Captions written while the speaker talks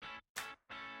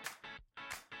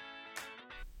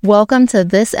Welcome to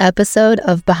this episode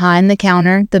of Behind the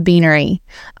Counter, the Beanery.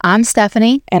 I'm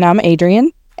Stephanie. And I'm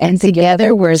Adrian. And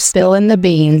together we're spilling the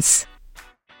beans.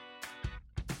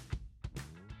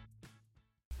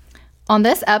 On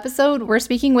this episode, we're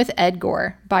speaking with Ed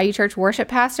Gore, Bayou Church Worship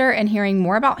Pastor, and hearing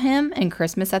more about him and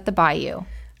Christmas at the Bayou.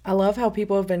 I love how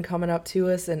people have been coming up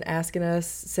to us and asking us,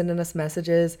 sending us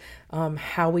messages,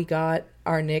 how we got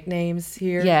our nicknames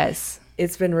here. Yes.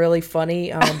 It's been really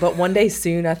funny, but one day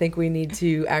soon, I think we need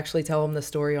to actually tell them the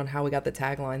story on how we got the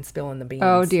tagline, Spilling the Beans.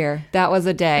 Oh, dear. That was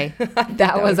a day.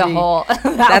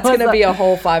 That's going to be a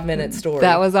whole 5-minute story.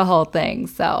 That was a whole thing.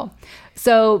 So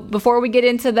before we get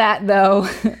into that, though,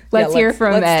 let's hear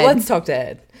from Ed. Let's talk to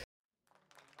Ed.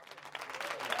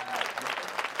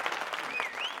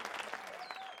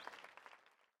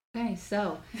 Okay,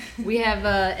 so we have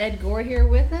Ed Gore here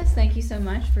with us. Thank you so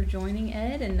much for joining,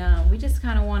 Ed. And we just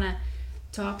kind of want to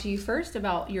talk to you first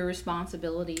about your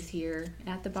responsibilities here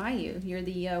at the Bayou. You're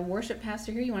the worship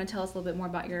pastor here. You want to tell us a little bit more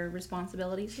about your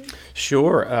responsibilities here?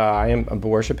 Sure. I am a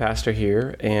worship pastor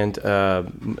here. And,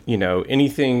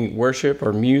 anything worship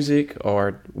or music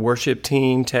or worship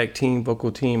team, tech team,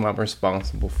 vocal team, I'm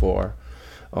responsible for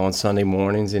on Sunday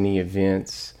mornings, any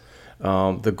events,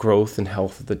 the growth and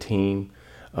health of the team.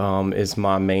 Is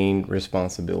my main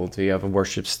responsibility. I have a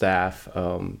worship staff,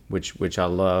 which I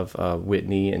love.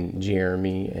 Whitney and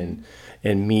Jeremy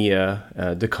and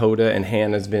Mia, Dakota and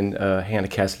Hannah's been Hannah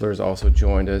Kessler has also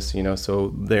joined us.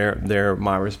 So they're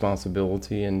my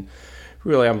responsibility, and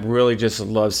really I just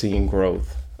love seeing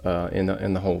growth in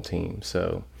the whole team.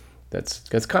 So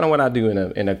that's kind of what I do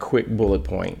in a quick bullet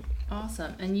point.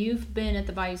 Awesome. And you've been at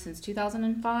the Bayou since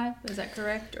 2005, is that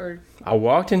correct? Or I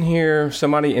walked in here,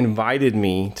 somebody invited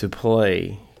me to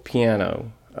play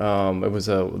piano. It was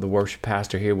the worship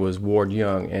pastor here was Ward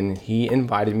Young, and he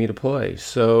invited me to play.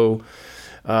 So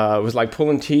it was like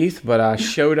pulling teeth, but I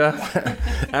showed up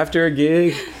after a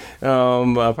gig.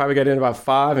 I probably got in about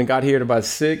 5 and got here at about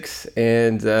 6,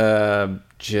 and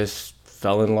just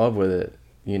fell in love with it.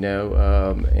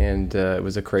 And it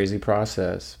was a crazy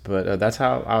process, but that's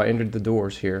how I entered the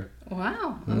doors here.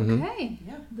 Wow. Okay. Mm-hmm.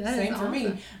 Yeah. That same is for awesome.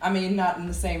 me. I mean, not in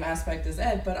the same aspect as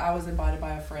Ed, but I was invited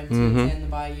by a friend to attend the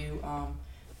Bayou.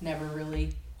 Never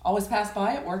really, always passed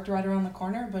by it, worked right around the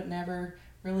corner, but never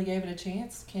really gave it a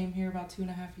chance. Came here about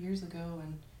 2.5 years ago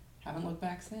and haven't looked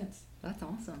back since. That's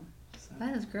awesome. So.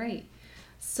 That is great.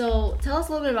 So tell us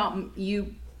a little bit about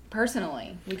you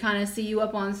personally. We kind of see you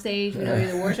up on stage. We know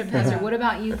you're the worship pastor. What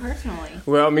about you personally?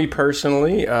 Well, me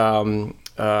personally, to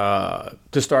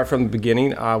start from the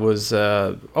beginning, I was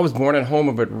born at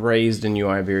home but raised in New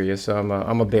Iberia, so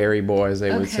I'm a Berry boy, as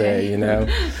they would say.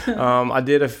 I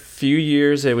did a few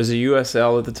years. It was a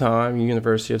USL at the time,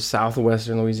 University of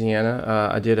Southwestern Louisiana.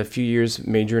 I did a few years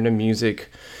majoring in music,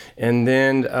 and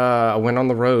then I went on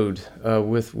the road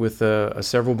with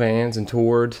several bands and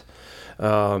toured.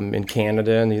 In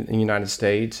Canada and the United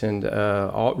States, and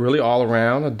all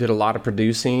around. I did a lot of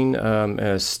producing,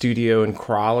 a studio in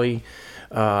Crawley.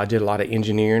 I did a lot of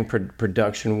engineering,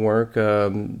 production work.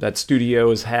 That studio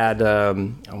has had, I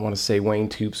want to say Wayne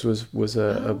Toops was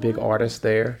a big artist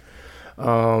there.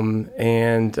 Got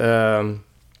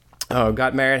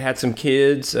married, had some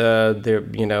kids. Had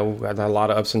a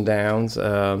lot of ups and downs.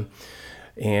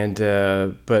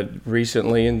 But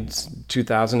recently in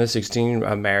 2016,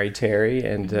 I married Terry,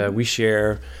 and we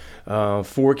share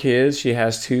 4 kids. She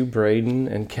has 2, Braden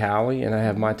and Callie, and I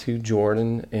have my 2,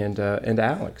 Jordan and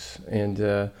Alex.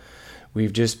 And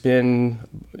we've just been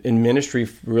in ministry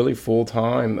really full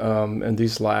time in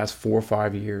these last 4 or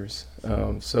 5 years.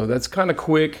 So that's kind of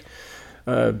quick.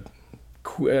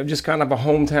 Just kind of a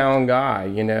hometown guy,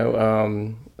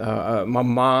 my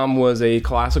mom was a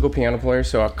classical piano player,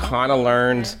 so I kind of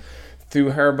learned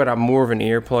through her, but I'm more of an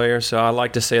ear player. So I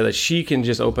like to say that she can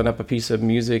just open up a piece of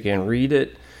music and read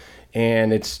it,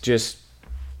 and it's just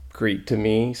Greek to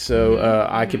me. So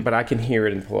I can hear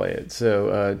it and play it.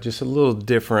 So just a little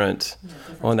different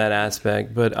on that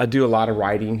aspect. But I do a lot of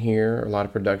writing here, a lot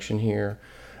of production here.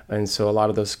 And so a lot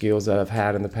of those skills that I've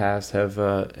had in the past have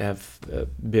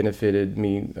benefited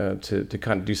me to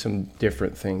kind of do some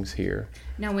different things here.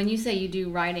 Now, when you say you do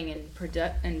writing and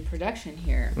production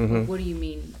here, what do you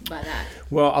mean by that?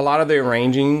 Well, a lot of the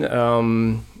arranging,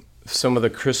 some of the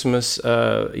Christmas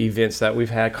events that we've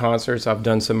had, concerts, I've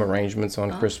done some arrangements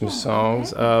on Christmas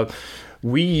songs. Okay.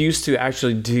 We used to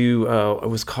actually do, it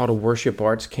was called a worship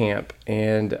arts camp.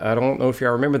 And I don't know if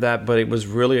y'all remember that, but it was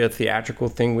really a theatrical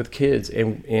thing with kids.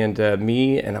 And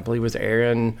me and I believe it was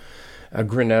Aaron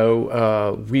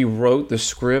Greneau, we wrote the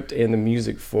script and the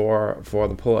music for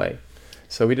the play.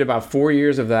 So we did about 4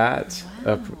 years of that,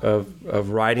 of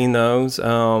writing those.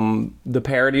 The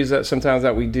parodies that sometimes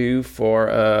that we do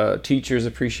for teachers'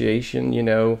 appreciation,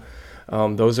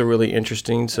 those are really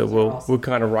interesting. So we'll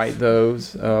kind of write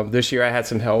those. This year I had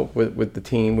some help with the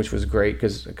team, which was great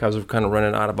because we're kind of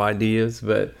running out of ideas.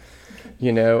 But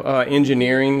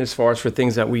engineering, as far as for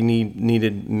things that we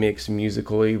needed mixed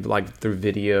musically, like through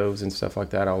videos and stuff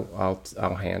like that,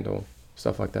 I'll handle.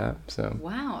 Stuff like that. So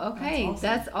wow, okay,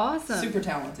 that's awesome. Super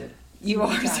talented. You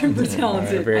are super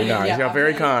talented. Very nice. Yeah,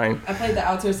 very kind. I played the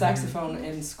alto saxophone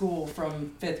in school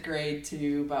from 5th grade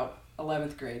to about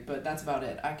 11th grade, but that's about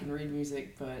it. I can read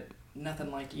music, but nothing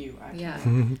like you.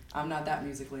 I'm not that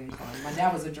musically inclined. My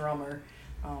dad was a drummer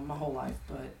my whole life,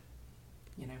 but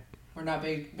we're not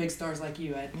big stars like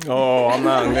you, Ed. Oh, I'm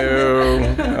not.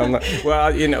 No, I'm not.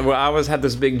 Well, I always had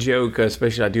this big joke,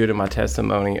 especially I do it in my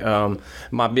testimony.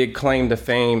 My big claim to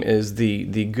fame is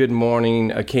the Good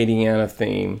Morning Acadiana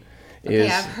theme. Okay,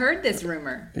 I've heard this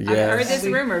rumor. Yes. I've heard this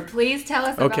rumor. Please tell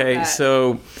us about that. Okay,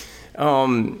 so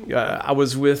I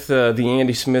was with the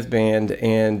Andy Smith Band,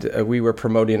 and we were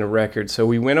promoting a record. So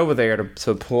we went over there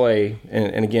to play,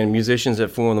 and again, musicians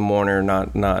at 4 a.m. are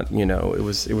not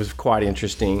it was quite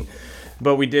interesting.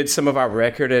 But we did some of our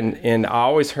record, and I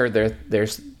always heard their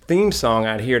theme song.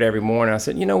 I'd hear it every morning. I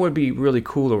said, it would be really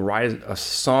cool to write a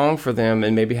song for them,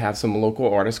 and maybe have some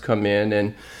local artists come in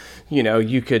and.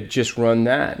 You could just run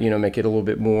that, make it a little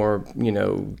bit more,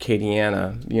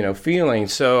 Acadiana, feeling.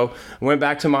 So I went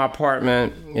back to my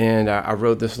apartment and I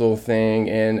wrote this little thing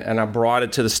and I brought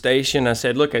it to the station. I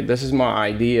said, look, this is my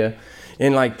idea.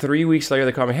 And like 3 weeks later,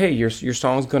 they called me, hey, your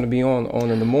song's going to be on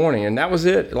in the morning. And that was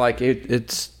it. Like,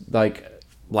 it's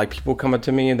like people coming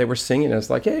to me and they were singing. It's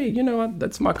like, hey,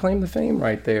 that's my claim to fame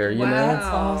right there, Wow. That's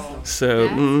awesome.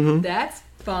 So, that's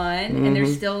fun, and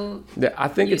there's still. I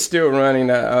think it's still running.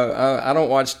 I don't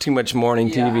watch too much morning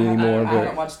TV anymore. I but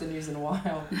haven't watched the news in a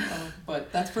while,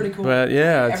 but that's pretty cool. But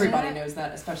yeah, everybody knows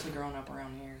that, especially growing up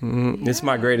around here. It's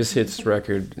my greatest hits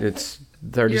record. It's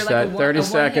 30 like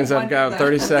seconds. I've got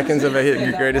 30 seconds of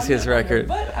a greatest hits record.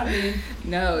 But I mean,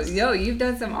 no, you've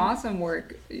done some awesome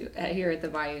work here at the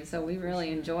Bayou, so we really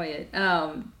enjoy it.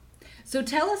 So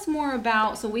tell us more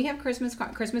about, so we have Christmas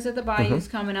at the Bayou's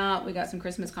coming up. We got some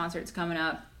Christmas concerts coming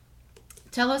up.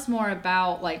 Tell us more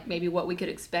about like maybe what we could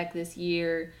expect this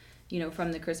year,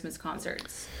 from the Christmas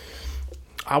concerts.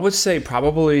 I would say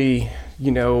probably,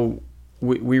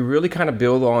 we really kind of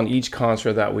build on each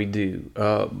concert that we do.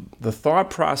 The thought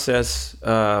process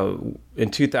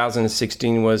in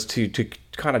 2016 was to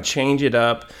kind of change it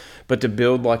up, but to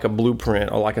build like a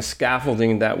blueprint or like a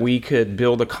scaffolding that we could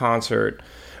build a concert.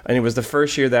 And it was the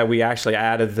first year that we actually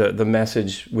added the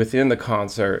message within the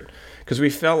concert because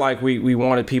we felt like we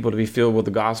wanted people to be filled with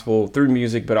the gospel through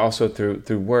music, but also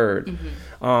through word.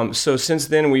 Mm-hmm. So since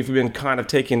then, we've been kind of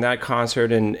taking that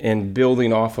concert and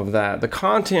building off of that. The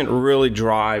content really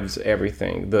drives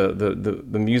everything. The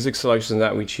music selections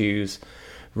that we choose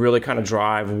really kind of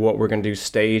drive what we're going to do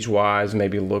stage-wise,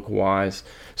 maybe look-wise.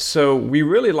 So we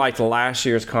really liked last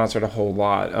year's concert a whole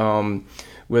lot.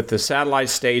 With the satellite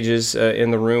stages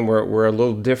in the room were a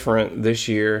little different this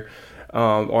year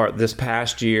or this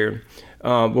past year.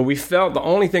 But we felt the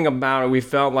only thing about it, we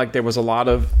felt like there was a lot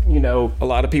of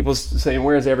people saying,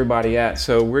 "Where's everybody at?"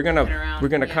 So we're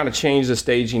gonna kind of change the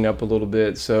staging up a little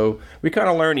bit. So we kind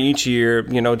of learn each year,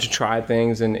 to try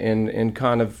things and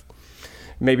kind of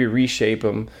maybe reshape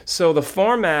them. So the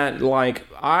format, like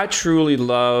I truly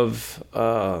love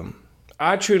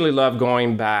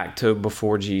going back to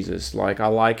before Jesus. Like I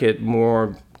like it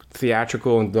more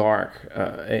theatrical and dark,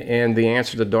 and the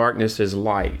answer to darkness is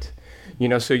light.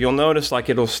 So you'll notice like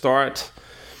it'll start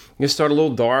a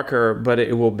little darker, but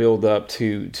it will build up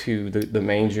to the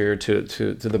manger, to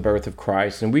the birth of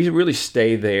Christ, and we really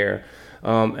stay there.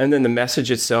 And then the message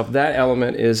itself, that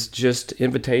element is just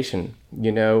invitation.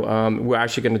 We're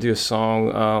actually going to do a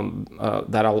song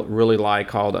that I really like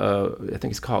called, I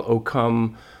think it's called "O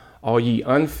Come All Ye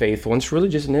Unfaithful," and it's really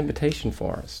just an invitation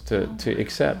for us to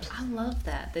accept. I love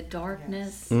that, the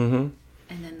darkness Mm-hmm.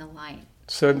 and then the light.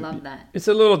 So I love that. It's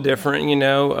a little different,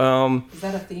 Is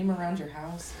that a theme around your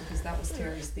house? Because that was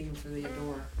Terry's theme for the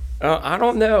Adore. I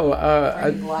don't know.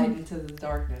 Bring light into the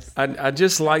darkness. I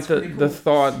just like the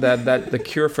thought that the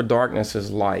cure for darkness is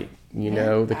light.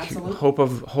 The hope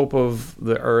of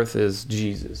the earth is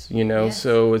Jesus. Yes.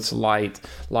 So it's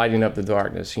lighting up the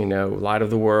darkness. Light of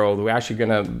the world. We're actually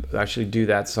gonna do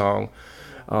that song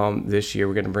this year.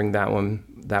 We're gonna bring that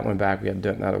that one back. We hadn't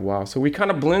done that in a while. So we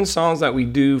kind of blend songs that we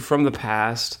do from the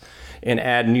past and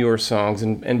add newer songs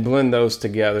and blend those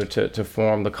together to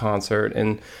form the concert.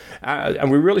 And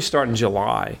we really start in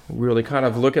July. We really kind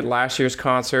of look at last year's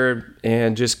concert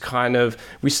and just kind of,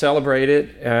 we celebrate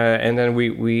it, and then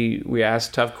we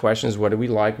ask tough questions. What do we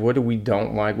like? What do we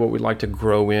don't like? What we'd like to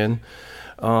grow in?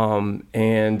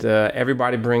 And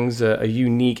everybody brings a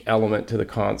unique element to the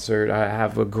concert. I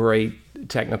have a great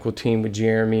technical team with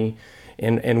Jeremy.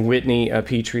 And Whitney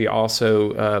Petrie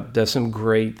also does some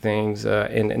great things,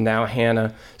 and now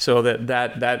Hannah. So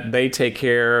that they take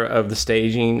care of the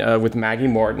staging with Maggie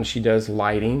Martin. She does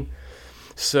lighting.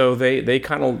 So they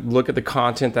kind of look at the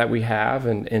content that we have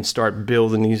and start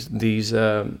building these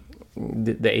the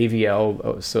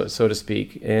AVL, so to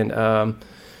speak.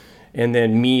 And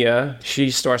then Mia, she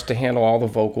starts to handle all the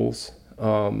vocals,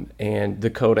 and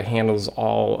Dakota handles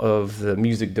all of the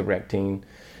music directing.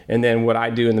 And then what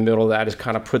I do in the middle of that is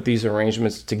kind of put these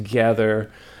arrangements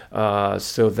together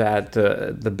so that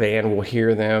the band will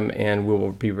hear them and we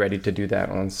will be ready to do that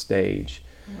on stage.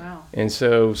 Wow. And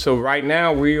so right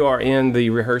now we are in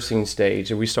the rehearsing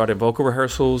stage. We started vocal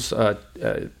rehearsals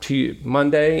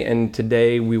Monday, and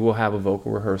today we will have a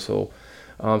vocal rehearsal.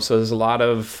 So there's a lot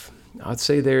of, I'd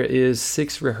say there is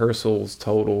 6 rehearsals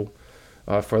total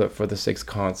for the 6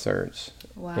 concerts.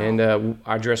 Wow. And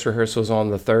our dress rehearsal is on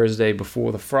the Thursday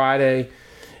before the Friday,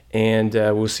 and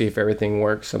we'll see if everything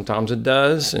works. Sometimes it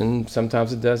does, and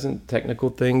sometimes it doesn't. Technical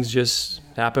things just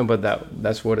happen, but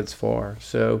that's what it's for.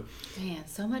 So, man,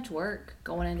 so much work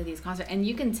going into these concerts, and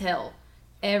you can tell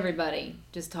everybody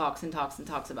just talks and talks and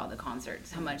talks about the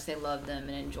concerts, how much they love them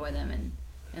and enjoy them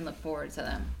and look forward to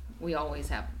them. We always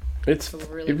have. It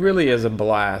really is a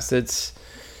blast. It's.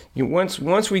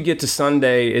 Once we get to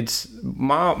Sunday, it's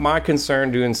my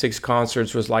concern doing 6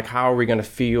 concerts was like, how are we going to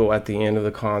feel at the end of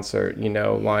the concert? And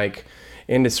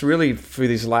it's really, for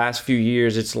these last few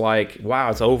years, it's like, wow,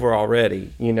 it's over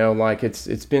already.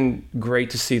 It's been great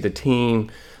to see the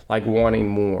team like wanting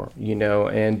more.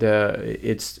 And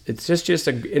it's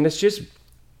just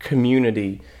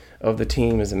community of the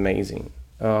team is amazing.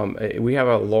 We have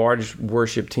a large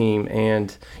worship team,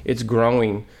 and it's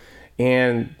growing.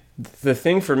 And the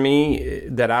thing for me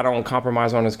that I don't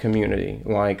compromise on is community,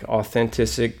 like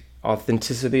authenticity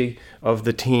of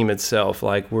the team itself.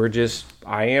 Like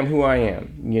I am who I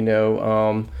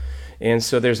am, and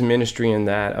so there's ministry in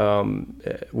that. And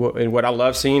what I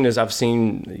love seeing is I've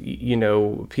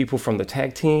seen, people from the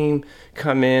tech team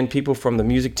come in, people from the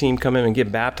music team come in and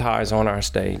get baptized on our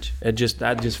stage. That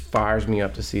just fires me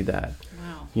up to see that.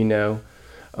 Wow.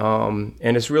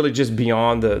 And it's really just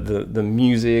beyond the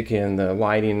music and the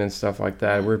lighting and stuff like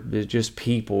that. It's just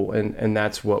people, and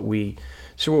that's what we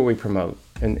promote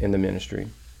in the ministry,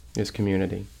 is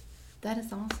community. That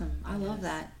is awesome. I love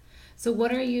that. So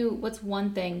what's one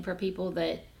thing for people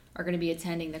that are going to be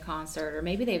attending the concert, or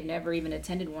maybe they've never even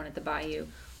attended one at the Bayou,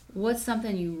 what's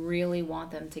something you really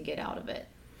want them to get out of it?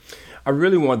 I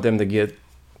really want them to get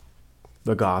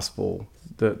the gospel,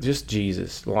 just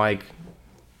Jesus.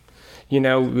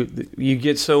 You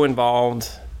get so involved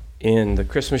in the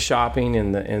Christmas shopping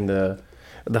and the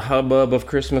hubbub of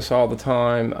Christmas all the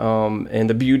time, and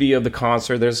the beauty of the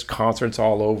concert. There's concerts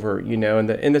all over,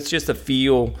 and it's just a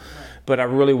feel. But I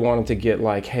really wanted to get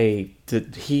like, hey,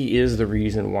 he is the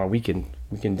reason why we can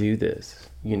do this.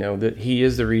 That he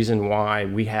is the reason why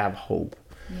we have hope.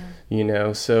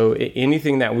 Yeah. So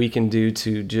anything that we can do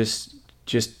to just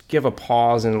give a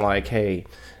pause and like, hey,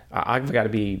 I've got to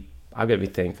be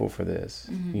thankful for this,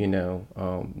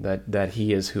 that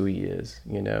he is who he is,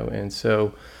 and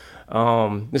so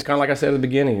it's kind of like I said at the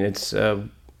beginning, it's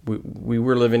we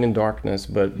were living in darkness,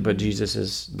 but Jesus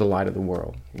is the light of the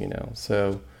world,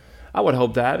 so I would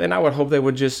hope that, and I would hope they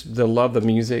would they'll love the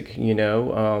music,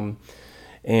 and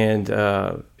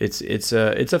it's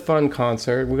a fun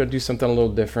concert. We're gonna do something a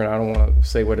little different. I don't want to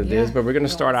say what it is, but we're gonna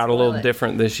start out a little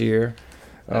different this year.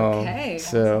 Okay.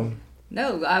 So.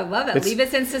 No, I love it. Leave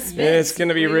us in suspense. Yeah, it's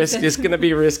gonna be risky. It's gonna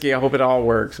be risky. I hope it all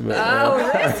works. But,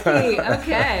 risky.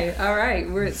 Okay. All right.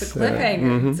 It's a cliffhanger.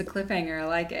 Mm-hmm. It's a cliffhanger. I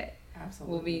like it.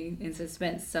 Absolutely. We'll be in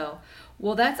suspense. So,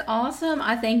 well, that's awesome.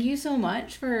 I thank you so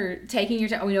much for taking your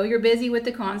time. We know you're busy with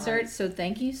the concert, so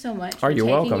thank you so much for taking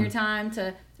welcome. your time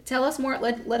to tell us more.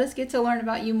 Let us get to learn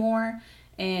about you more,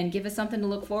 and give us something to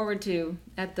look forward to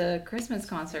at the Christmas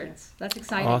concerts. That's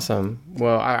exciting. Awesome.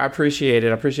 Well, I appreciate it.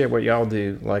 I appreciate what y'all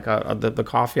do. Like the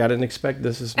coffee, I didn't expect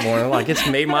this morning. Like, it's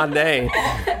made my day.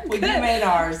 Well, you made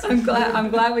ours. I'm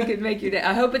glad we could make your day.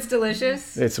 I hope it's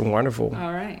delicious. It's wonderful.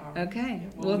 All right. Okay.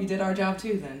 Well, we did our job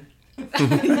too then.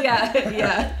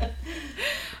 Yeah.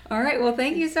 All right. Well,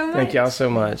 thank you so much. Thank y'all so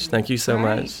much. Thank you so All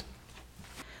right. much.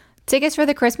 Tickets for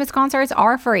the Christmas concerts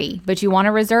are free, but you want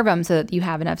to reserve them so that you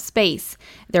have enough space.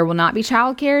 There will not be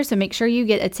childcare, so make sure you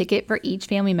get a ticket for each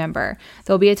family member.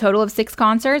 There will be a total of 6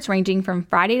 concerts ranging from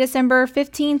Friday, December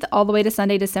 15th all the way to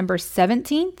Sunday, December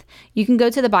 17th. You can go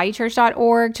to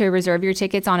thebayouchurch.org to reserve your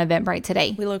tickets on Eventbrite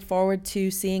today. We look forward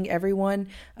to seeing everyone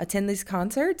attend these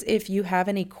concerts. If you have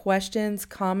any questions,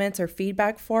 comments, or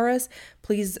feedback for us,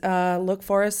 please look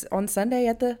for us on Sunday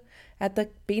at the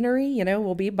beanery.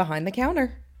 We'll be behind the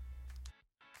counter.